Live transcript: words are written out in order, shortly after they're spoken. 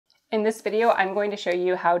In this video, I'm going to show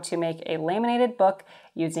you how to make a laminated book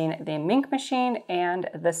using the Mink machine and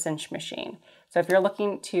the Cinch machine. So if you're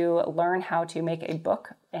looking to learn how to make a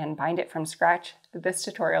book and bind it from scratch, this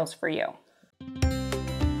tutorial is for you.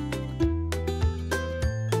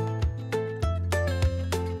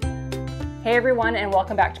 Hey everyone, and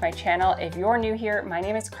welcome back to my channel. If you're new here, my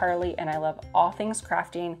name is Karley and I love all things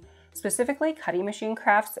crafting, specifically cutting machine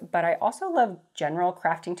crafts, but I also love general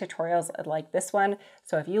crafting tutorials like this one.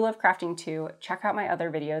 So if you love crafting too, check out my other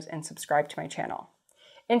videos and subscribe to my channel.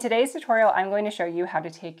 In today's tutorial, I'm going to show you how to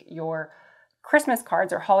take your Christmas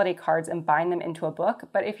cards or holiday cards and bind them into a book.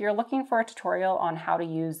 But if you're looking for a tutorial on how to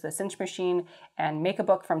use the Cinch machine and make a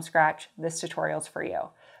book from scratch, this tutorial is for you.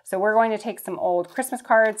 So we're going to take some old Christmas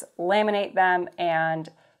cards, laminate them, and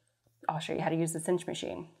I'll show you how to use the Cinch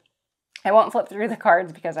machine. I won't flip through the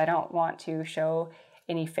cards because I don't want to show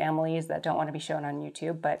any families that don't want to be shown on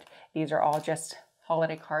YouTube, but these are all just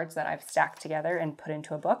holiday cards that I've stacked together and put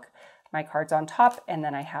into a book. My card's on top, and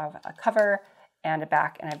then I have a cover and a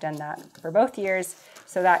back, and I've done that for both years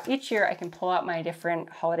so that each year I can pull out my different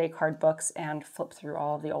holiday card books and flip through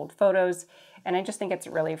all of the old photos. And I just think it's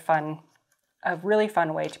really fun, a really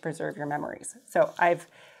fun way to preserve your memories. So I've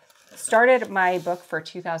started my book for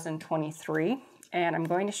 2023, and I'm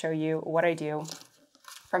going to show you what I do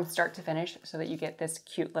from start to finish so that you get this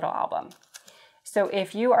cute little album. So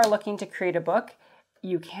if you are looking to create a book,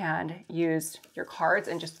 you can use your cards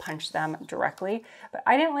and just punch them directly. But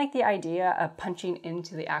I didn't like the idea of punching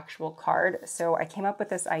into the actual card, so I came up with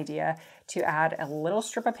this idea to add a little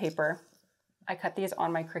strip of paper. I cut these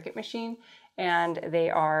on my Cricut machine, and they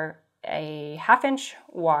are a 1/2 inch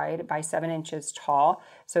wide by 7 inches tall,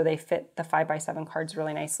 so they fit the 5x7 cards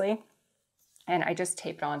really nicely. And I just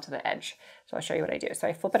taped onto the edge. So I'll show you what I do. So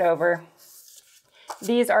I flip it over.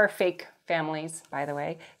 These are fake families, by the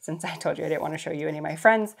way. Since I told you I didn't want to show you any of my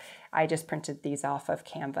friends, I just printed these off of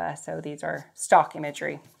Canva. So these are stock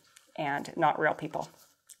imagery and not real people.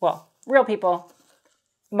 Well, real people,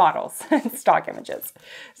 models, stock images.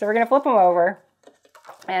 So we're going to flip them over,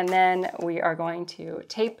 and then we are going to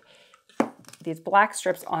tape these black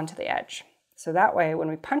strips onto the edge. So that way, when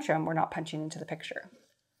we punch them, we're not punching into the picture.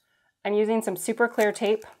 I'm using some super clear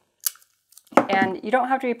tape, and you don't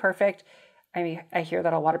have to be perfect. I mean, I hear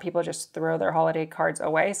that a lot of people just throw their holiday cards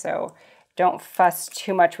away, so don't fuss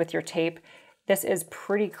too much with your tape. This is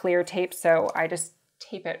pretty clear tape, so I just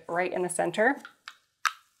tape it right in the center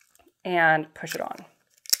and push it on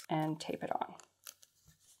and tape it on.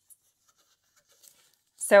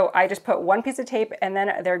 So I just put one piece of tape and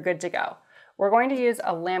then they're good to go. We're going to use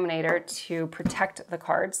a laminator to protect the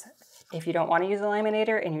cards. If you don't want to use a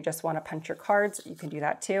laminator and you just want to punch your cards, you can do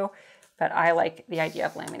that too. But I like the idea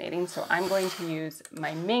of laminating, so I'm going to use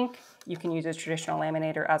my Mink. You can use a traditional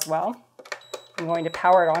laminator as well. I'm going to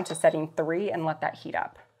power it on to setting 3 and let that heat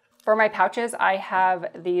up. For my pouches, I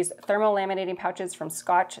have these thermal laminating pouches from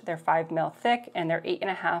Scotch. They're 5 mil thick and they're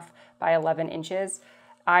 8.5 by 11 inches.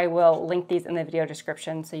 I will link these in the video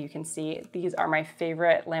description so you can see. These are my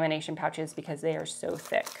favorite lamination pouches because they are so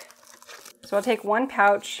thick. So I'll take one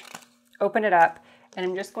pouch, open it up, and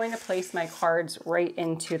I'm just going to place my cards right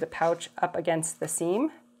into the pouch up against the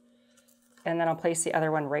seam. And then I'll place the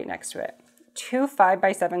other one right next to it. 2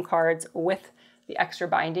 5x7 cards with the extra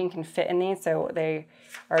binding can fit in these, so they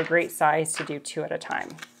are a great size to do 2 at a time.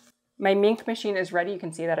 My Mink machine is ready. You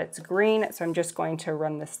can see that it's green, so I'm just going to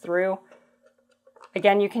run this through.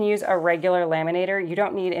 Again, you can use a regular laminator. You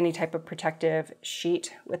don't need any type of protective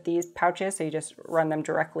sheet with these pouches, so you just run them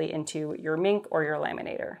directly into your Mink or your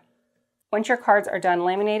laminator. Once your cards are done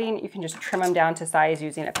laminating, you can just trim them down to size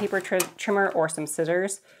using a paper trimmer or some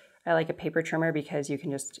scissors. I like a paper trimmer because you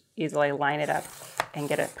can just easily line it up and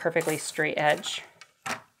get a perfectly straight edge.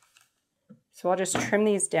 So I'll just trim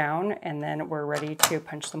these down, and then we're ready to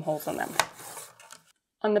punch some holes in them.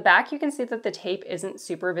 On the back, you can see that the tape isn't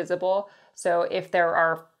super visible. So if there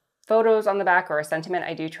are photos on the back or a sentiment,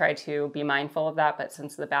 I do try to be mindful of that. But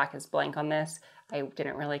since the back is blank on this, I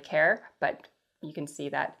didn't really care. But you can see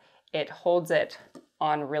that it holds it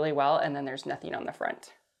on really well, and then there's nothing on the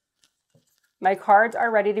front. My cards are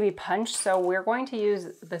ready to be punched, so we're going to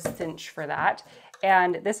use the Cinch for that.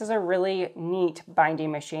 And this is a really neat binding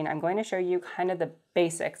machine. I'm going to show you kind of the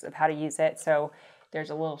basics of how to use it. So there's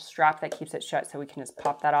a little strap that keeps it shut, so we can just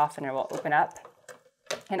pop that off and it will open up.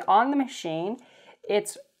 And on the machine,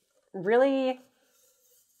 it's really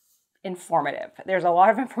informative. There's a lot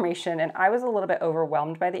of information, and I was a little bit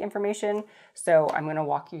overwhelmed by the information, so I'm going to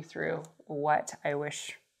walk you through what I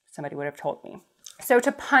wish somebody would have told me. So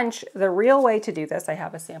to punch, the real way to do this, I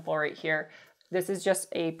have a sample right here. This is just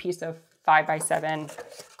a piece of 5x7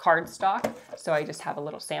 cardstock. So I just have a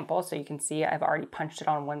little sample so you can see I've already punched it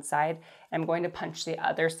on one side. I'm going to punch the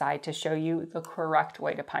other side to show you the correct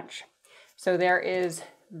way to punch. So there is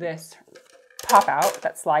this pop out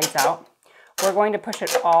that slides out. We're going to push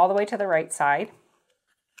it all the way to the right side.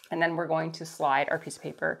 And then we're going to slide our piece of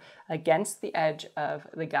paper against the edge of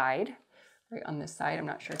the guide right on this side. I'm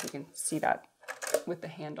not sure if you can see that with the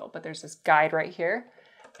handle, but there's this guide right here.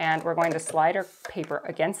 And we're going to slide our paper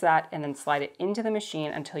against that and then slide it into the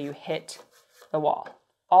machine until you hit the wall.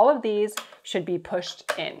 All of these should be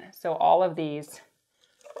pushed in. So all of these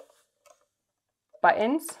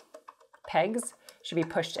buttons, pegs, should be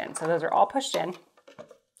pushed in. So those are all pushed in.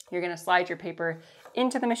 You're going to slide your paper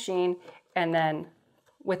into the machine and then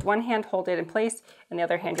with one hand hold it in place and the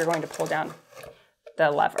other hand you're going to pull down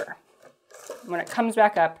the lever. When it comes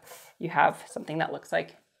back up, you have something that looks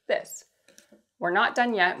like this. We're not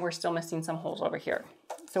done yet. We're still missing some holes over here.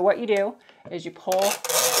 So what you do is you pull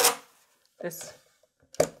this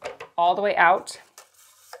all the way out.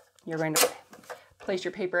 You're going to place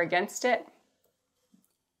your paper against it.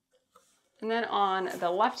 And then on the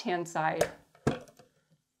left-hand side,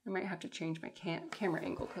 I might have to change my camera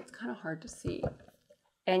angle because it's kind of hard to see.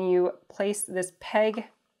 And you place this peg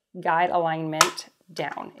guide alignment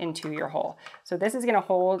down into your hole. So this is going to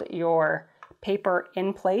hold your paper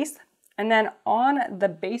in place. And then on the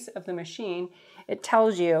base of the machine, it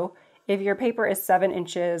tells you if your paper is 7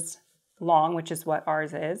 inches long, which is what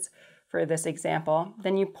ours is for this example,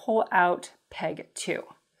 then you pull out peg 2.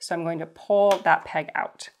 So I'm going to pull that peg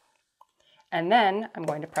out. And then I'm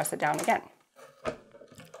going to press it down again. You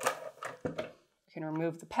can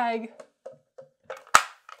remove the peg.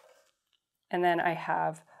 And then I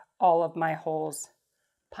have all of my holes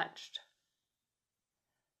punched.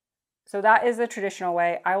 So that is the traditional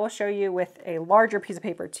way. I will show you with a larger piece of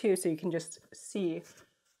paper too, so you can just see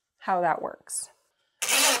how that works.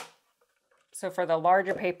 So for the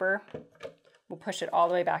larger paper, we'll push it all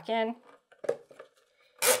the way back in.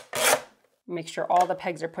 Make sure all the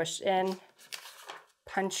pegs are pushed in.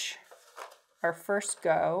 Punch our first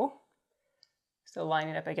go. So line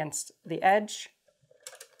it up against the edge.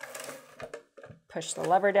 Push the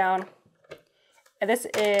lever down. And this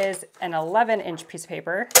is an 11-inch piece of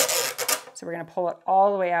paper. So we're going to pull it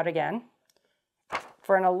all the way out again.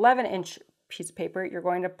 For an 11-inch piece of paper, you're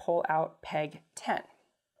going to pull out peg 10.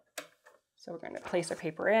 So we're going to place our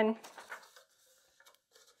paper in,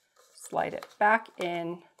 slide it back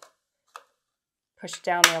in, push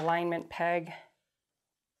down the alignment peg,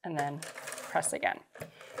 and then press again.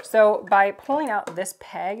 So by pulling out this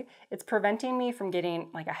peg, it's preventing me from getting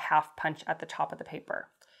like a half punch at the top of the paper.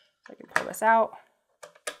 So I can pull this out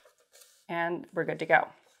and we're good to go.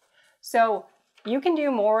 So you can do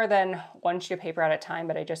more than one sheet of paper at a time,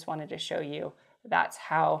 but I just wanted to show you that's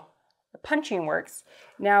how the punching works.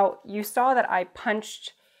 Now you saw that I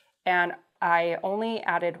punched and I only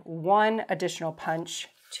added one additional punch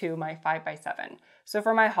to my 5x7. So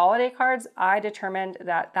for my holiday cards, I determined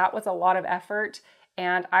that that was a lot of effort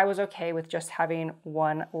and I was okay with just having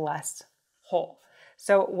one less hole.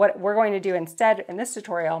 So what we're going to do instead in this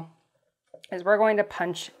tutorial is we're going to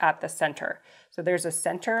punch at the center. So there's a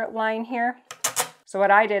center line here. So what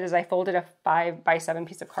I did is I folded a 5x7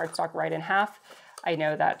 piece of cardstock right in half. I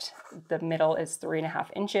know that the middle is 3.5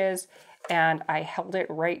 inches and I held it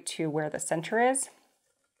right to where the center is.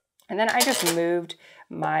 And then I just moved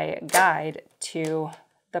my guide to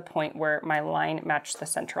the point where my line matched the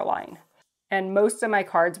center line. And most of my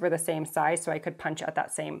cards were the same size, so I could punch at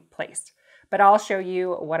that same place. But I'll show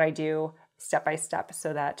you what I do step by step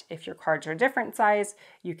so that if your cards are different size,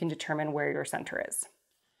 you can determine where your center is.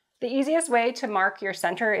 The easiest way to mark your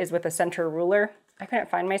center is with a center ruler. I couldn't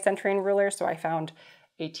find my centering ruler, so I found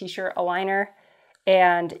a t-shirt aligner,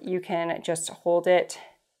 and you can just hold it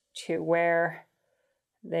to where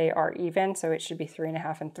they are even. So it should be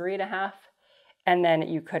 3.5 and 3.5. And then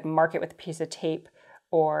you could mark it with a piece of tape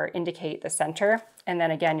or indicate the center. And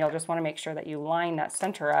then again, you'll just want to make sure that you line that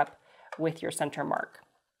center up with your center mark.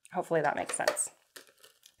 Hopefully that makes sense.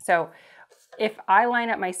 So if I line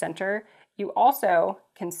up my center, you also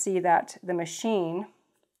can see that the machine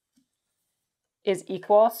is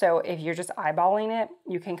equal. So if you're just eyeballing it,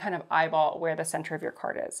 you can kind of eyeball where the center of your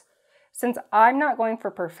card is. Since I'm not going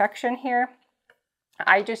for perfection here,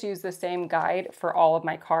 I just used the same guide for all of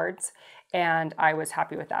my cards and I was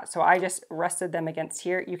happy with that. So I just rested them against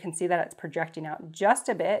here. You can see that it's projecting out just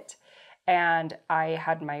a bit and I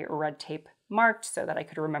had my red tape marked so that I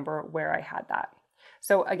could remember where I had that.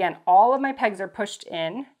 So again, all of my pegs are pushed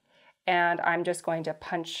in and I'm just going to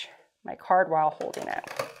punch my card while holding it.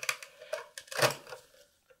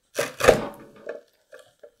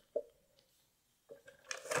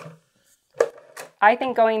 I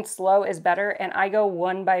think going slow is better, and I go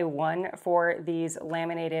one by one for these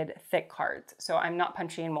laminated thick cards. So I'm not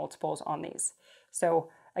punching multiples on these. So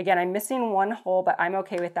again, I'm missing one hole, but I'm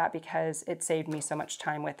okay with that because it saved me so much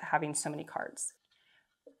time with having so many cards.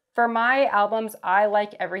 For my albums, I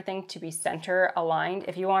like everything to be center aligned.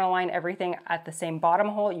 If you want to line everything at the same bottom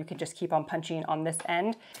hole, you can just keep on punching on this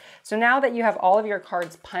end. So now that you have all of your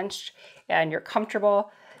cards punched and you're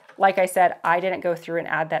comfortable, like I said, I didn't go through and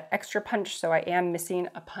add that extra punch, so I am missing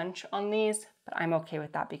a punch on these, but I'm okay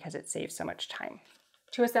with that because it saves so much time.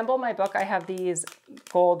 To assemble my book, I have these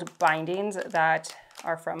gold bindings that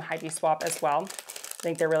are from Heidi Swap as well. I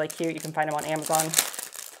think they're really cute. You can find them on Amazon.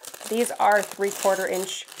 These are 3/4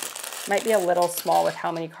 inch. Might be a little small with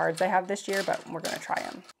how many cards I have this year, but we're gonna try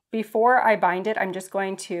them. Before I bind it, I'm just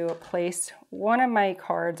going to place one of my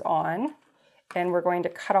cards on, and we're going to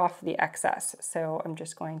cut off the excess. So I'm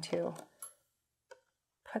just going to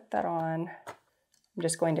put that on. I'm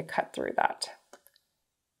just going to cut through that.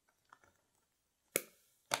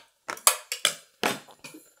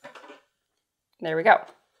 There we go.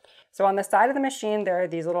 So on the side of the machine, there are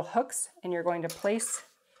these little hooks, and you're going to place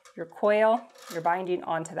your coil, your binding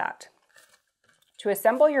onto that. To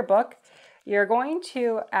assemble your book, you're going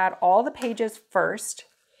to add all the pages first,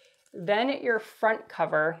 then your front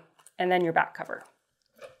cover, and then your back cover.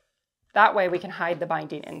 That way we can hide the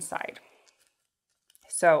binding inside.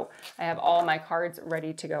 So I have all my cards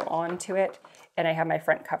ready to go onto it, and I have my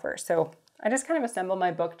front cover. So I just kind of assemble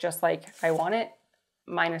my book just like I want it,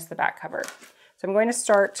 minus the back cover. So I'm going to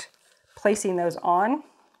start placing those on.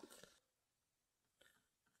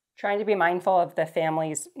 Trying to be mindful of the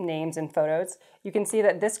family's names and photos. You can see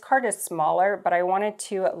that this card is smaller, but I wanted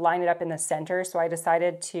to line it up in the center, so I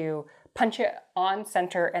decided to punch it on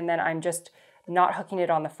center, and then I'm just not hooking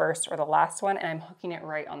it on the first or the last one, and I'm hooking it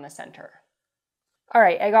right on the center. All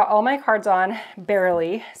right, I got all my cards on,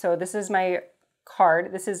 barely. So this is my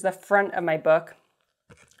card. This is the front of my book,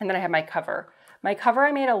 and then I have my cover. My cover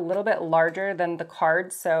I made a little bit larger than the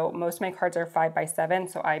cards, so most of my cards are 5 by 7,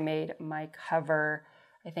 so I made my cover,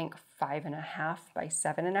 I think 5.5 by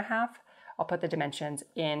 7.5. I'll put the dimensions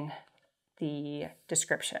in the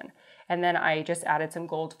description. And then I just added some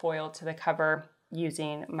gold foil to the cover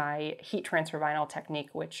using my heat transfer vinyl technique,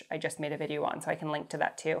 which I just made a video on, so I can link to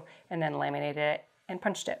that too, and then laminated it and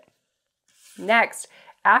punched it. Next,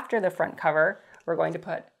 after the front cover, we're going to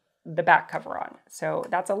put the back cover on. So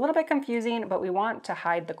that's a little bit confusing, but we want to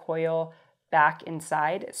hide the coil back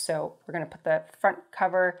inside. So we're going to put the front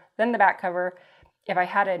cover, then the back cover. If I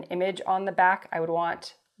had an image on the back, I would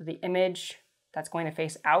want the image that's going to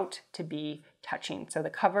face out to be touching. So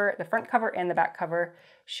the cover, the front cover and the back cover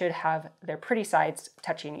should have their pretty sides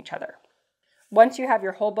touching each other. Once you have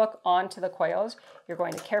your whole book onto the coils, you're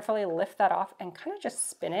going to carefully lift that off and kind of just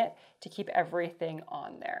spin it to keep everything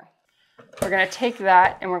on there. We're going to take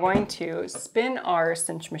that and we're going to spin our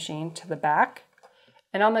cinch machine to the back.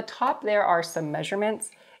 And on the top there are some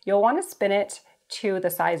measurements. You'll want to spin it to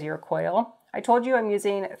the size of your coil. I told you I'm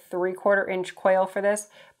using 3/4 inch coil for this,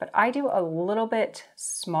 but I do a little bit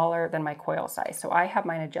smaller than my coil size. So I have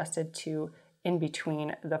mine adjusted to in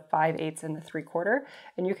between the 5/8 and the 3/4,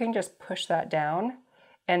 and you can just push that down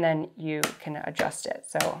and then you can adjust it.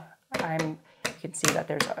 So you can see that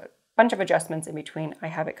there's a bunch of adjustments in between. I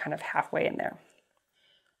have it kind of halfway in there.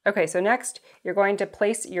 Okay, so next you're going to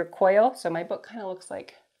place your coil. So my book kind of looks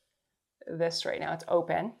like this right now, it's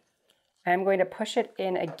open. I'm going to push it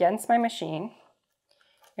in against my machine.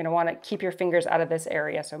 You're gonna wanna keep your fingers out of this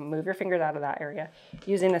area, so move your fingers out of that area.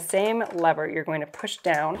 Using the same lever, you're going to push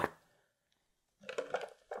down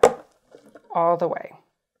all the way.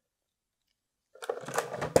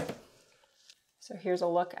 So here's a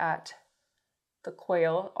look at the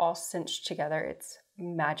coil all cinched together. It's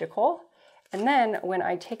magical. And then when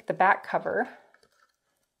I take the back cover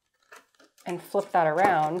and flip that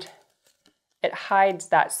around, it hides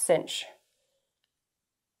that cinch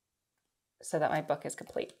so that my book is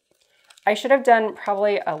complete. I should have done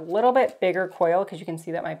probably a little bit bigger coil because you can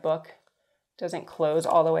see that my book doesn't close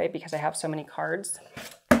all the way because I have so many cards.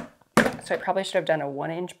 So I probably should have done a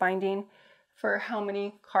 1-inch binding for how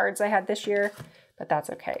many cards I had this year, but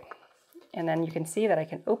that's okay. And then you can see that I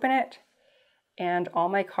can open it and all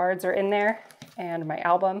my cards are in there and my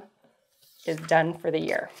album is done for the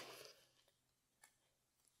year.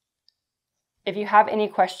 If you have any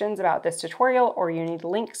questions about this tutorial or you need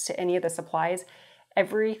links to any of the supplies,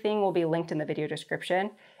 everything will be linked in the video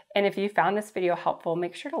description. And if you found this video helpful,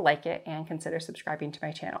 make sure to like it and consider subscribing to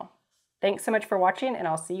my channel. Thanks so much for watching, and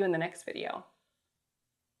I'll see you in the next video.